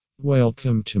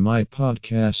Welcome to my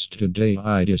podcast. Today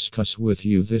I discuss with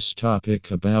you this topic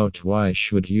about why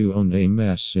should you own a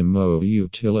Massimo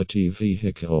utility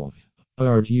vehicle.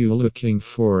 Are you looking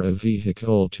for a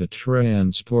vehicle to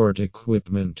transport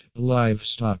equipment,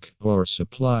 livestock, or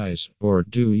supplies, or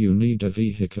do you need a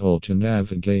vehicle to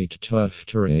navigate tough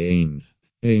terrain?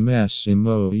 A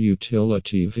Massimo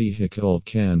utility vehicle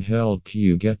can help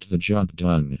you get the job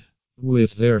done.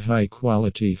 With their high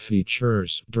quality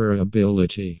features,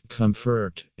 durability,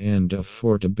 comfort, and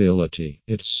affordability,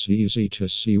 it's easy to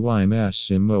see why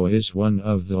Massimo is one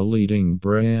of the leading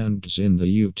brands in the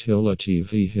utility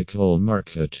vehicle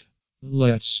market.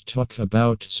 Let's talk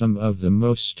about some of the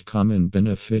most common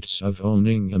benefits of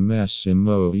owning a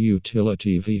Massimo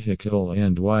utility vehicle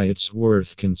and why it's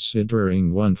worth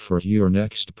considering one for your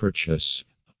next purchase.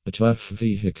 A tough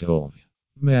vehicle.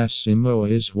 Massimo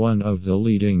is one of the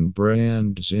leading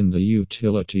brands in the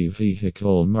utility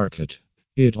vehicle market.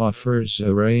 It offers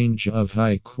a range of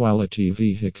high-quality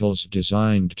vehicles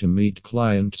designed to meet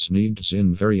clients' needs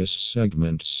in various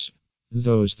segments.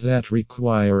 Those that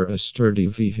require a sturdy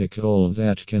vehicle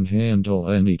that can handle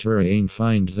any terrain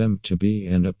find them to be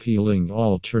an appealing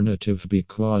alternative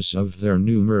because of their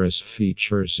numerous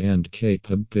features and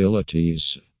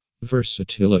capabilities.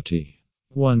 Versatility.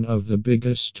 One of the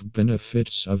biggest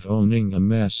benefits of owning a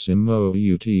Massimo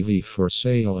UTV for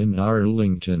sale in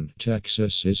Arlington,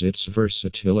 Texas is its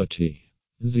versatility.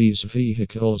 These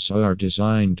vehicles are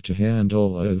designed to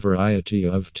handle a variety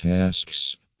of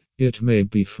tasks. It may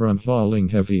be from hauling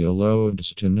heavy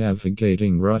loads to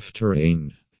navigating rough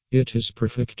terrain. It is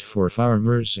perfect for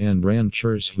farmers and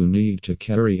ranchers who need to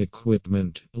carry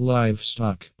equipment,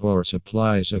 livestock, or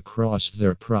supplies across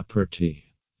their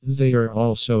property. They are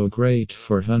also great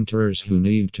for hunters who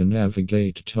need to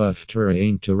navigate tough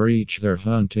terrain to reach their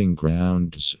hunting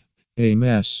grounds. A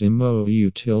Massimo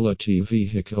utility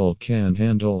vehicle can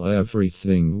handle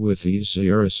everything with ease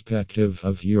irrespective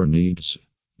of your needs.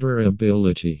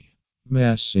 Durability.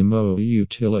 Massimo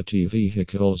utility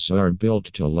vehicles are built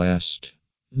to last.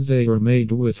 They are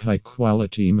made with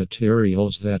high-quality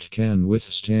materials that can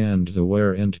withstand the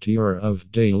wear and tear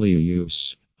of daily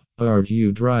use. Are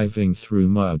you driving through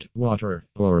mud, water,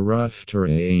 or rough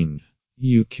terrain?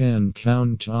 You can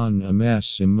count on a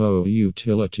Massimo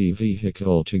utility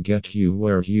vehicle to get you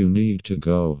where you need to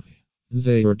go.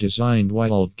 They are designed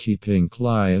while keeping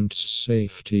clients'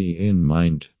 safety in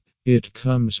mind. It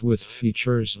comes with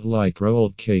features like roll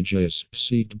cages,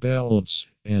 seat belts,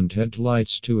 and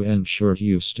headlights to ensure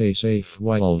you stay safe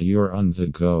while you're on the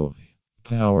go.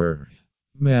 Power.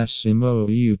 Massimo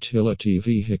utility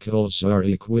vehicles are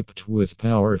equipped with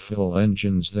powerful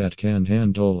engines that can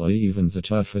handle even the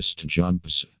toughest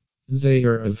jobs. They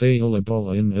are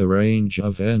available in a range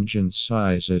of engine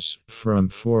sizes, from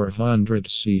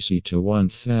 400cc to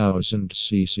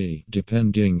 1000cc,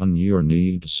 depending on your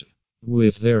needs.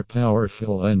 With their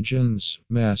powerful engines,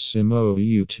 Massimo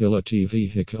utility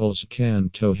vehicles can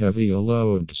tow heavy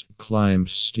loads, climb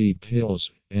steep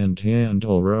hills, and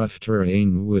handle rough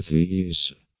terrain with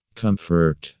ease.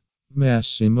 Comfort.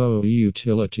 Massimo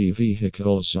utility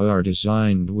vehicles are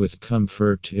designed with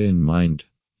comfort in mind.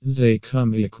 They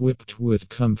come equipped with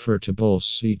comfortable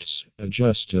seats,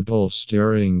 adjustable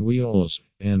steering wheels,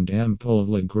 and ample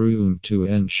legroom to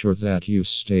ensure that you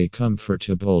stay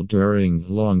comfortable during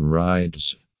long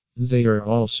rides. They are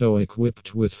also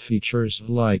equipped with features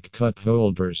like cup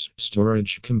holders,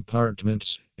 storage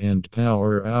compartments, and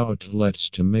power outlets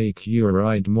to make your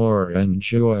ride more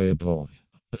enjoyable.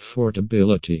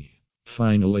 Affordability.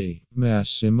 Finally,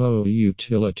 Massimo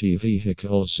utility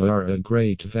vehicles are a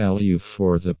great value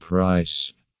for the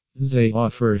price. They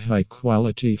offer high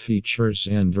quality features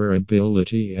and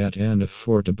durability at an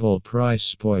affordable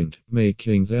price point,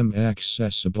 making them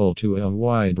accessible to a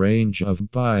wide range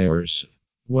of buyers.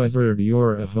 Whether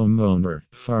you're a homeowner,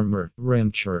 farmer,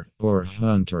 rancher, or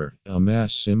hunter, a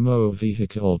Massimo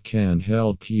vehicle can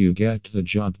help you get the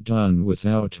job done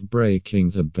without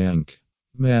breaking the bank.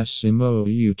 Massimo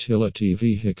utility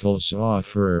vehicles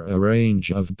offer a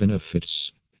range of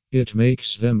benefits. It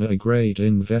makes them a great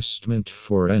investment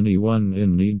for anyone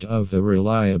in need of a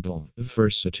reliable,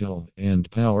 versatile,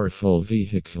 and powerful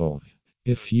vehicle.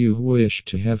 If you wish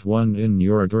to have one in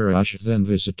your garage, then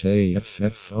visit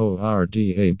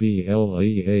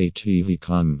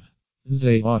affordableat.com.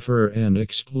 They offer an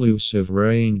exclusive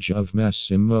range of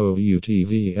Massimo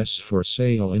UTVs for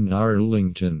sale in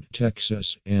Arlington,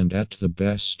 Texas, and at the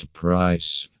best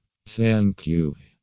price. Thank you.